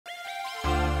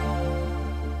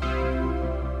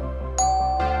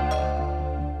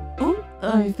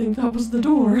I think that was the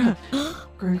door.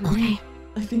 Gregory, Okay.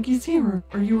 I think he's here.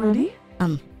 Are you ready?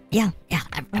 Yeah,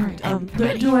 Alright, I'm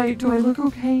ready. do I look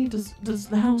okay? Does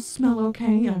the house smell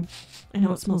okay? I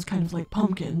know it smells kind of like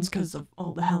pumpkins because of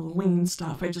all the Halloween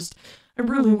stuff. I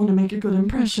really want to make a good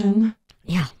impression.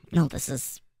 Yeah, no, this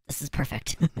is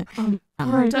perfect.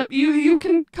 Alright, you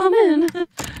can come in.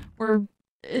 We're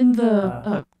in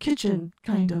the kitchen,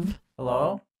 kind of.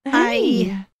 Hello?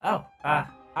 Hey. Oh, hi.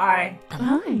 Hi.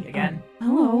 Again.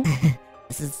 Hello.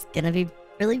 This is gonna be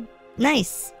really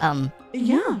nice.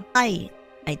 Yeah. I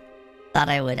thought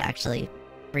I would actually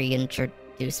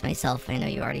reintroduce myself. I know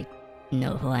you already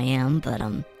know who I am, but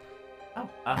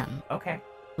Okay.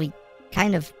 we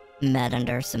kind of met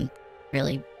under some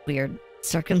really weird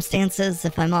circumstances,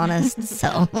 if I'm honest.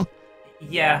 So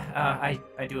Yeah,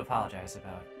 I do apologize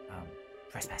about,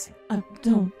 trespassing.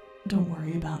 Don't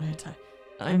worry about it.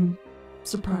 I'm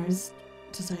surprised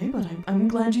to say, but I'm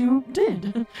glad you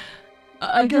did.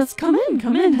 I guess come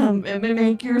in.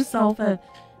 Make yourself at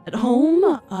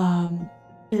home.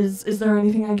 Is there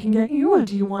anything I can get you?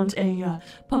 Do you want a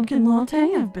pumpkin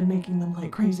latte? I've been making them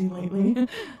like crazy lately.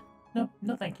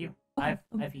 No, thank you. I've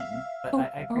eaten, but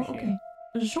I appreciate okay.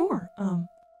 it. Sure.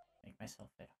 Make myself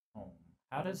at home.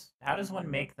 How does one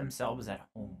make themselves at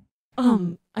home?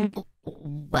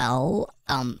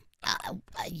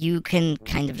 you can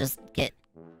kind of just get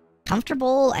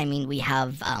comfortable. I mean, we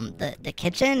have the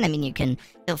kitchen. I mean, you can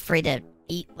feel free to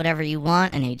eat whatever you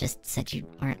want. I know you just said you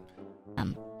weren't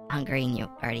hungry and you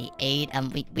already ate.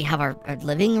 We have our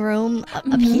living room up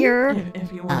here.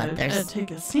 If you want to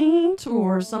take a seat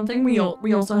or something, we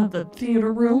also have the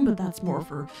theater room, but that's more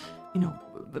for,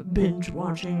 binge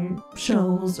watching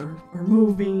shows or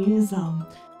movies.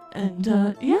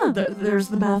 There's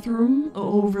the bathroom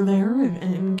over there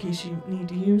in case you need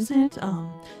to use it.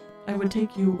 I would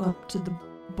take you up to the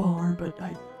bar, but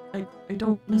I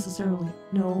don't necessarily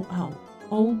know how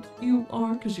old you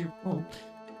are, because you're old.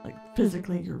 Like,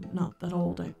 physically, you're not that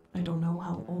old. I don't know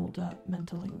how old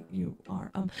mentally you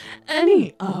are.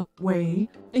 Way.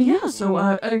 Yeah,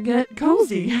 so get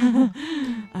cozy.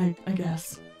 I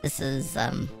guess. This is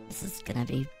gonna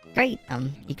be great.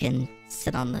 You can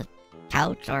sit on the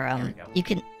couch, or you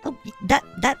can that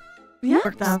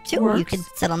works that too. Works. You can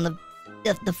sit on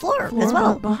the floor as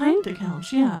well. Behind the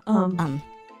couch, yeah.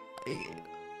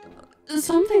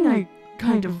 Something I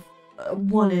kind of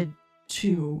wanted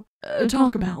to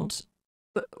talk about.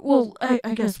 Well,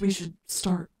 I guess we should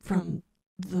start from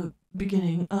the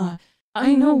beginning.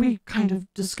 I know we kind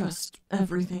of discussed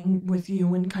everything with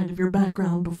you and kind of your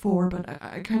background before, but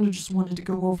I kind of just wanted to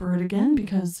go over it again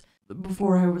because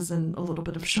before I was in a little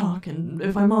bit of shock, and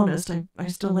if I'm honest, I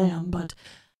still am, but...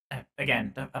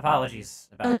 Again, apologies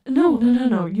about...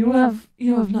 No. You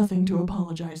have nothing to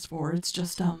apologize for. It's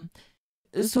just,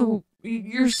 so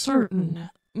you're certain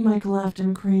Michael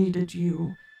Afton created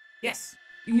you? Yes.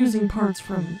 Using parts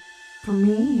from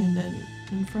me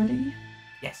and Freddy?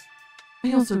 Yes.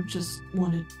 I also just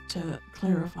wanted to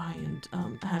clarify and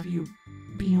have you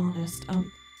be honest.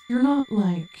 You're not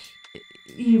like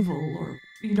evil, or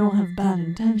you don't have bad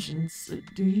intentions,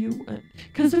 do you?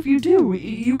 Because if you do,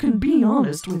 you can be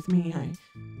honest with me.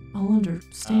 I'll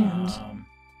understand.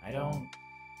 I don't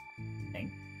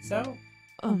think so.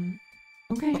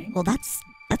 Okay. Well, that's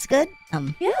good.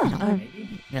 Yeah. I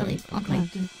really want my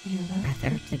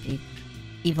brother to be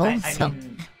evil. I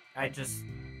mean, I just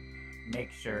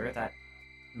make sure that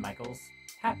Michael's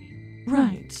happy.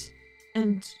 Right.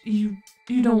 And you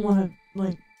don't want to,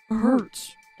 like,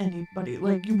 hurt anybody.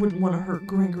 Like, you wouldn't want to hurt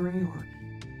Gregory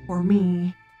or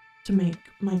me to make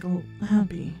Michael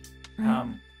happy,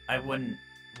 right? I wouldn't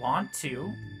want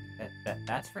to.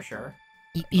 That's for sure.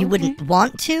 You wouldn't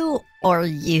want to, or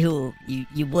you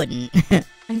wouldn't?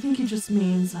 I think he just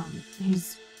means,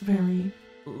 he's very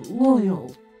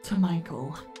loyal to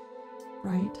Michael,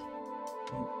 right?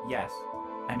 Yes.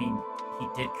 I mean, he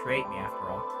did create me after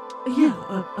all. Yeah,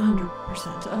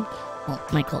 100%. Well,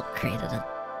 Michael created a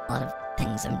lot of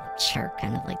things, I'm sure,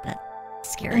 kind of like that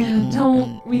scary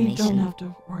we don't have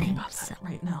to worry thing, about that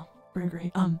right now,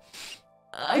 Gregory.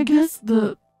 I guess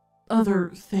the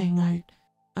other thing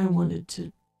I wanted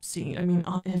to see, I mean,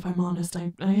 if I'm honest,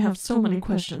 I have so many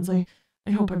questions. I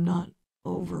hope I'm not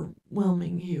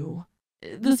overwhelming you.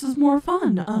 This is more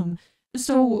fun.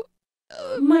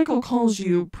 Michael calls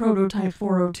you Prototype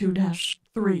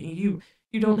 402-3.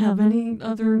 You don't have any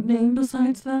other name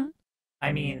besides that?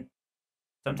 I mean,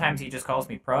 sometimes he just calls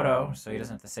me Proto, so he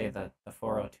doesn't have to say the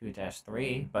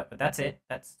 402-3, but that's it.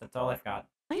 That's all I've got.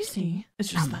 I see. It's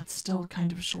just that's still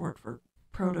kind of short for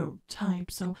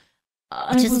prototype, so...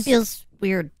 It just feels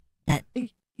weird that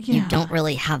you don't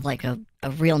really have, like, a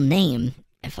a real name,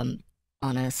 if I'm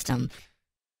honest.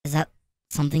 Is that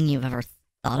something you've ever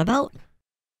thought about?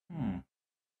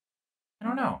 I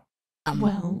don't know.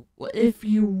 Well, if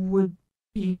you would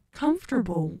be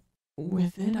comfortable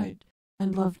with it, I'd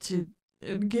love to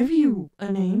give you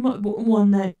a name,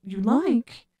 one that you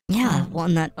like. Yeah,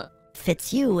 one that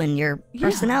fits you and your Yeah.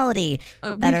 personality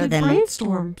We better could than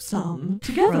brainstorm some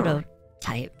together.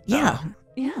 prototype. Yeah.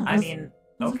 Yeah. I mean,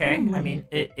 as a okay. I family. mean,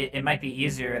 it might be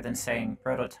easier than saying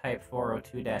prototype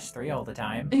 402-3 all the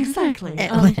time. Exactly.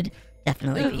 It would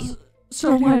definitely be.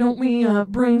 So why don't we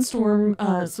brainstorm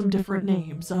some different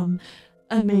names? And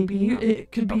maybe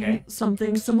it could be Okay.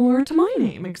 something similar to my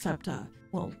name, except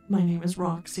well, my name is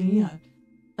Roxy.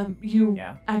 You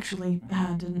Yeah. actually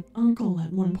had an uncle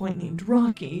at one point named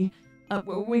Rocky.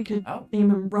 We could Oh. name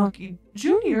him Rocky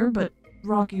Jr., but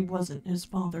Rocky wasn't his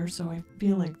father, so I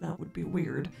feel like that would be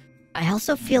weird. I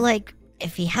also feel like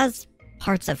if he has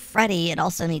parts of Freddy, it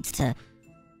also needs to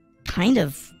kind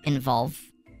of involve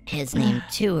his name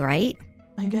too, right?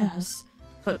 I guess.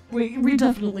 But we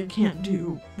definitely can't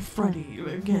do Freddy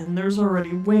again. There's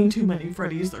already way too many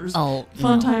Freddys. There's Oh,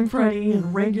 Funtime Freddy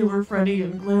and Regular Freddy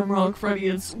and Glamrock Freddy.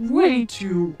 It's way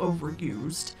too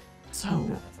overused. So,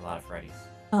 That's a lot of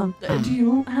Freddys. do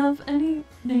you have any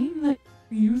name that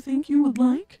you think you would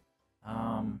like?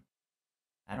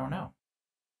 I don't know.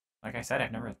 Like I said,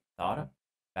 I've never thought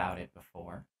about it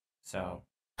before. So,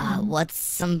 What's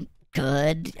some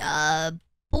good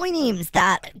boy names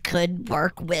that could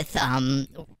work with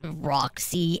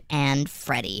Roxy and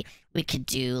Freddy? We could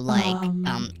do like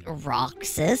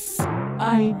Roxas.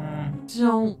 I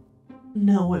don't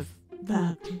know if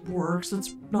that works.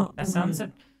 It's not. that really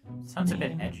sounds a bit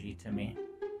name. edgy to me.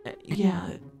 Yeah,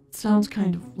 it sounds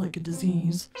kind of like a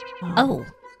disease. Or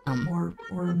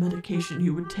a medication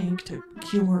you would take to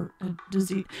cure a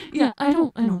disease. Yeah, I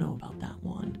don't know about that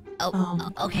one.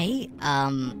 Okay.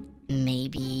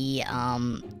 Maybe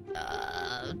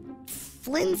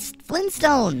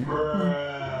Flintstone.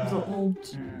 The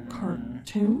old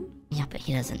cartoon. Yeah, but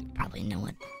he doesn't probably know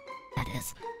what that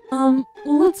is. Well,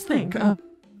 let's think.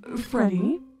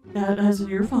 Freddy, as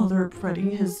your father,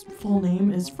 Freddy, his full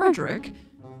name is Frederick.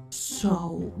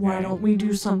 So why don't we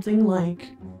do something like,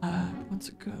 what's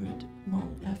a good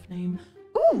long F name?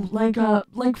 Ooh,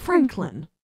 like Franklin.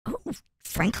 Oh,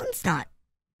 Franklin's not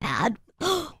bad.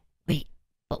 Wait,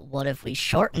 but what if we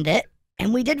shortened it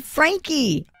and we did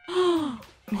Frankie?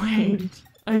 Wait,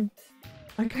 I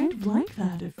kind of like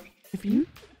that. If you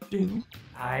do.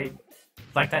 I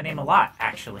like that name a lot,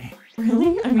 actually.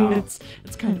 Really? I mean, Oh.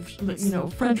 it's kind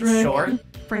of Frederick, Short.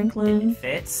 Franklin, It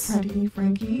fits. Freddie,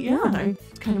 Frankie. Yeah, and I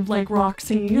kind of like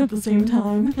Roxy at the same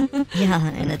time. Yeah,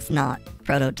 and it's not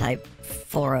prototype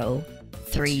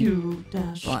 403.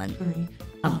 2-3.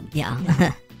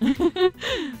 Yeah.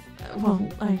 Well,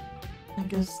 I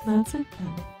guess that's it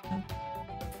then.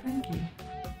 Frankie.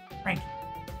 Frankie.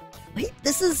 Wait,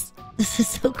 this is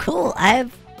so cool. I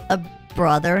have a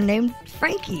brother named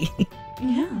Frankie.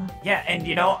 Yeah. Yeah,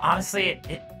 and honestly,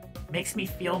 it makes me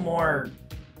feel more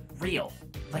real.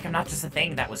 Like I'm not just a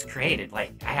thing that was created.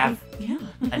 Like I have Yeah.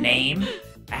 a name,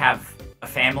 I have a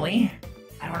family.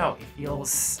 I don't know. It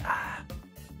feels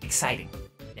exciting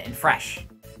and fresh.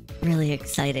 Really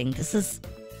exciting. This is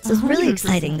really 100%.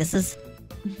 exciting. This is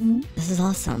Mhm.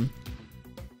 awesome.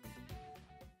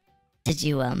 Did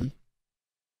you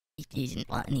you didn't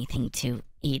want anything to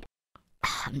eat?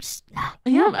 I'm just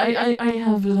Yeah, I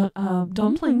have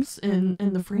dumplings in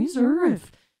the freezer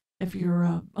if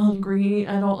you're hungry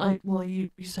at all. Well, you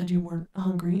said you weren't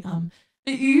hungry.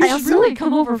 You I should also- really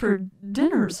come over for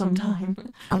dinner sometime.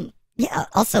 yeah,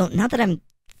 also, now that I'm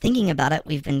thinking about it,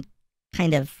 we've been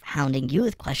kind of hounding you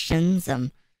with questions.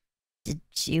 Did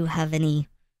you have any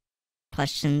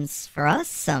questions for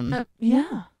us?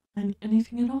 Yeah,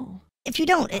 anything at all. If you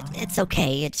don't, it's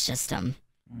okay. It's just Hmm.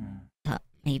 thought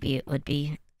maybe it would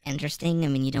be interesting. I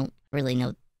mean, you don't really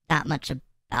know that much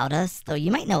about us, though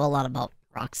you might know a lot about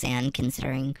Roxanne,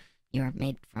 considering you're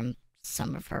made from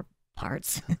some of her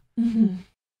parts. Mhm.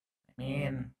 I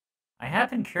mean, I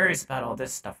have been curious about all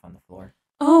this stuff on the floor.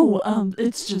 Oh,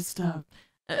 it's just a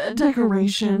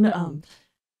decoration.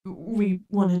 We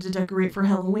wanted to decorate for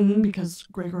Halloween because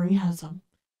Gregory has a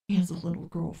little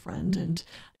girlfriend, and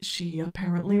she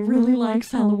apparently really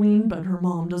likes Halloween, but her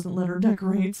mom doesn't let her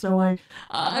decorate. So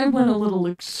I went a little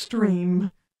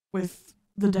extreme with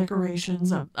the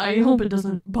decorations. I hope it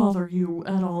doesn't bother you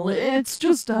at all. It's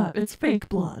just it's fake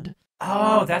blood.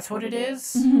 Oh, that's what it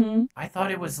is? Mhm. I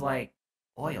thought it was like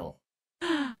oil.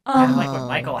 Kind Um, of like what Oh.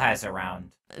 Michael has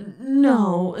around.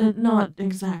 No, not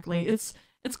exactly. It's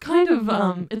it's kind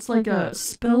of, it's like a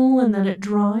spill and then it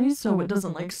dries so it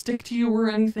doesn't like stick to you or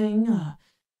anything. I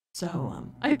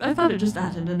thought it just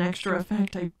added an extra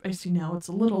effect. I see now it's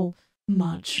a little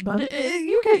much, but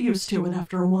you get used to it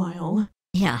after a while.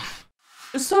 Yeah.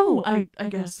 So, I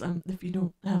guess, if you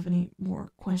don't have any more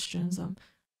questions,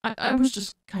 I was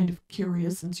just kind of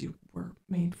curious since you were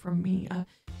made from me.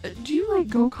 Do you like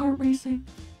go-kart racing?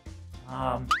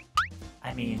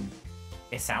 I mean,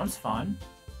 it sounds fun.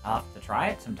 I'll have to try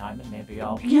it sometime and maybe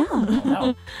I'll... Yeah.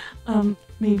 I'll know.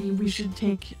 Maybe we should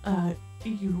take,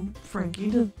 you,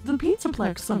 Frankie, to the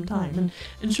Pizzaplex sometime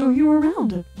and show you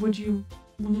around. Would you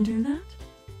want to do that?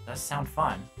 Does sound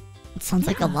fun. It sounds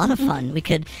like a lot of fun. We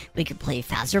could play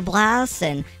Fazer Blast,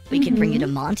 and we could bring you to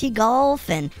Monty Golf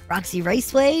and Roxy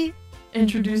Raceway.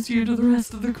 Introduce you to the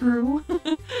rest of the crew.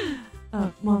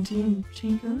 Monty and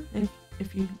Chica,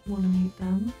 if you want to meet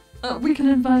them. We could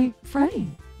invite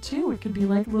Freddie, too. It could be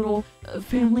like a little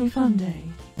family fun day.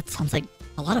 That sounds like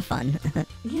a lot of fun.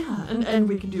 Yeah, and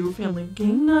we can do family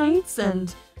game nights,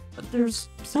 and there's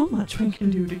so much we can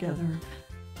do together.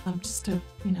 Just to,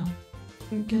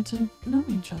 get to know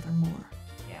each other more.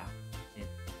 Yeah,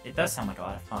 it does sound like a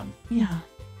lot of fun. Yeah.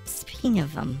 Speaking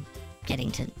of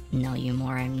getting to know you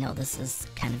more, I know this is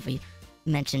kind of, we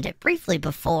mentioned it briefly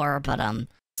before, but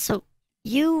so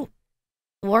you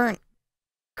weren't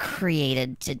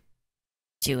created to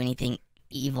do anything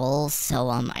evil, so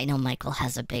I know Michael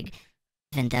has a big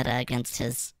vendetta against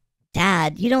his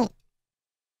dad. You don't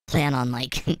plan on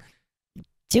like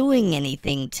doing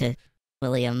anything to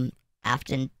William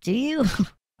Afton, do you?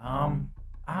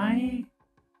 I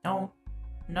don't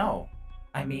know.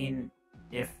 I mean,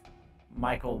 if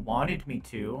Michael wanted me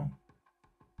to,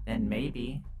 then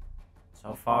maybe.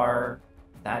 So far,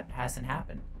 that hasn't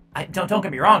happened. Don't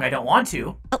get me wrong, I don't want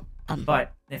to.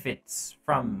 But if it's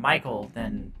from Michael,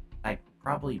 then I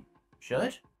probably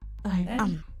should.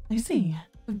 I see.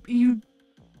 You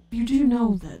do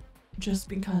know that just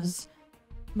because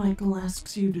Michael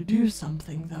asks you to do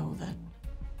something, though, that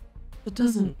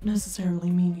doesn't necessarily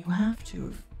mean you have to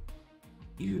if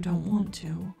you don't want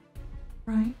to,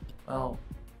 right? Well,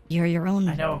 You're your own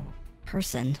I know.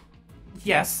 person.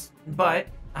 Yes, but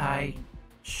I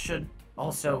should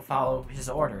also follow his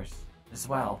orders as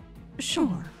well.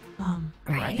 Sure.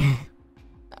 Right.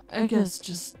 I guess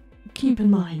just keep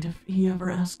in mind if he ever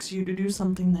asks you to do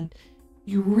something that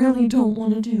you really don't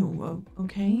want to do,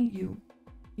 okay?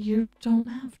 You don't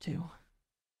have to.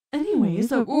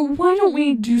 Anyways, why don't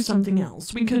we do something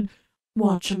else? We could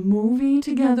watch a movie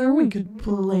together, we could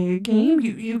play a game,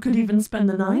 you could even spend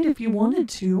the night if you wanted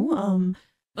to,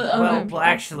 Well,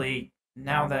 actually,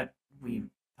 now that we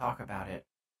talk about it,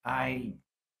 I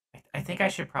think I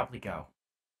should probably go.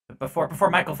 But before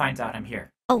Michael finds out I'm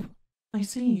here. Oh. I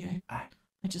see. I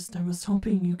was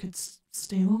hoping you could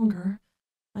stay longer,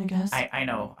 I guess. I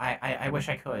know. I wish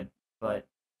I could, but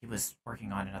he was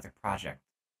working on another project.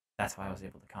 That's why I was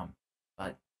able to come.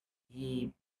 But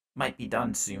he might be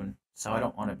done soon, so I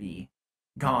don't want to be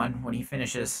gone when he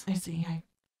finishes. I see.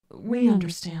 We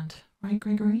understand, right,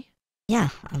 Gregory? Yeah,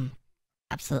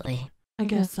 absolutely. I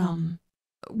guess,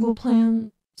 we'll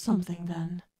plan something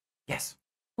then. Yes.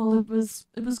 Well, it was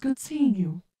good seeing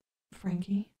you,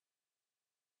 Frankie.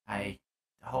 I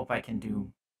hope I can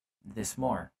do this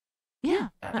more. Yeah,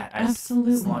 As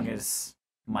absolutely. long as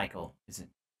Michael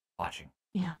isn't watching.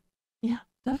 Yeah,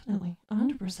 definitely,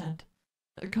 100%.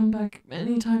 Come back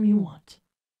anytime you want.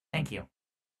 Thank you.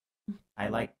 I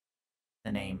like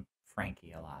the name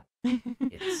Frankie a lot.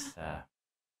 It's,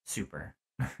 super.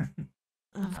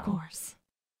 Of course.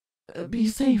 Be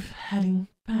safe heading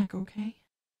back, okay?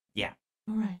 Yeah.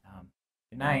 All right.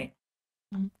 Good night.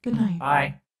 Good night.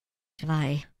 Bye.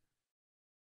 Goodbye.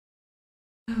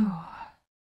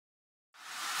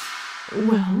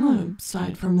 Well,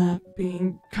 aside from that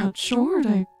being cut short,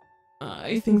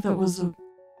 I think that was a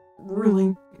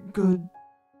really good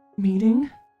meeting.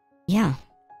 Yeah.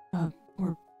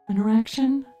 Or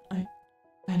interaction. I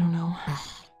don't know.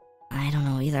 I don't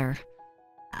know either.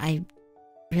 I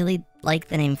really like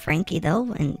the name Frankie,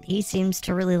 though, and he seems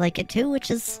to really like it too,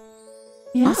 which is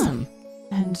awesome.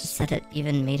 And Said it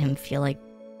even made him feel like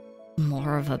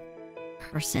more of a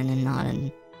person and not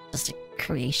just a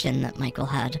creation that Michael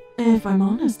had. if I'm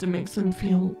honest, it makes him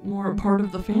feel more a part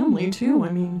of the family too. I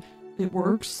mean, it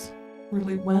works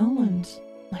really well, and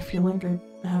I feel like I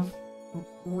have a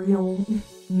real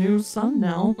new son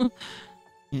now.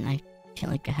 And I feel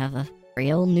like I have a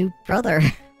real new brother.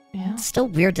 Yeah. It's still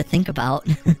weird to think about.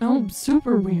 Oh,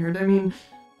 super weird. I mean,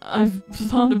 I've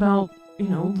thought about,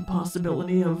 the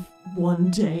possibility of one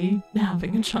day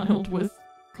having a child with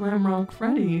Glamrock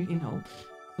Freddy,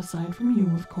 aside from you,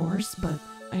 of course, but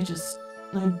I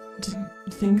didn't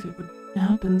think it would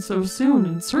happen so soon,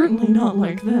 and certainly not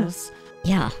like this.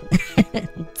 Yeah,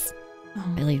 it's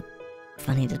really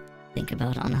funny to think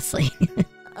about, honestly.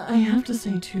 I have to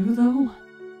say, too, though,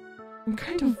 I'm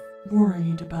kind of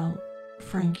worried about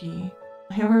Frankie.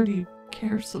 I already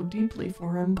care so deeply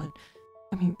for him, but,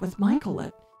 I mean, with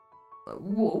Michael,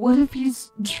 what if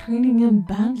he's treating him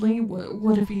badly?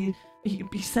 What if he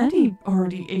said he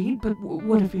already ate, but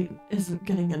what if he isn't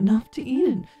getting enough to eat?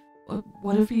 And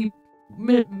what if he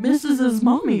misses his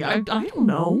mommy? I don't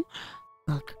know.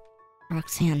 Look,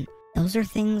 Roxanne, those are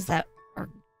things that are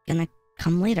gonna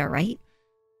come later, right?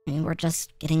 I mean, we're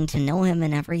just getting to know him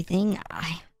and everything.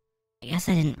 I guess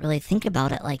I didn't really think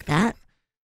about it like that.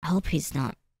 I hope he's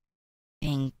not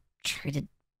being treated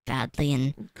badly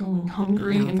and going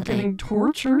hungry and getting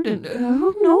tortured, and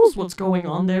who knows what's going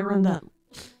on there in that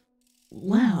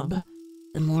lab.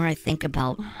 The more I think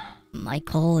about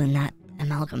Michael and that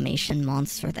amalgamation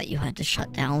monster that you had to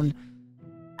shut down,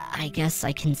 I guess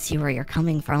I can see where you're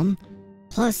coming from.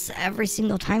 Plus, every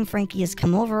single time Frankie has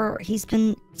come over, he's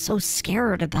been so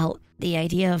scared about the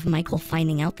idea of Michael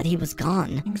finding out that he was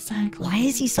gone. Exactly. Why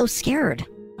is he so scared?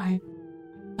 I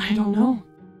don't know.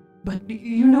 But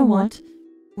you know what?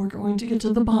 We're going to get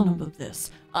to the bottom of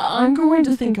this. I'm going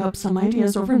to think up some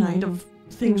ideas overnight of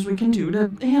things we can do to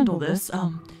handle this.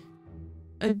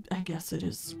 I guess it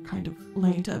is kind of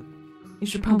late. You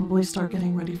should probably start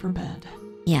getting ready for bed.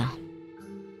 Yeah.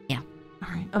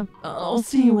 Alright, I'll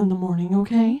see you in the morning,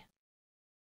 okay?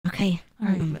 Okay.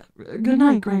 Alright, good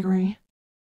night, Gregory.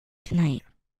 Good night.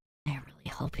 I really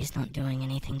hope he's not doing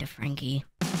anything to Frankie.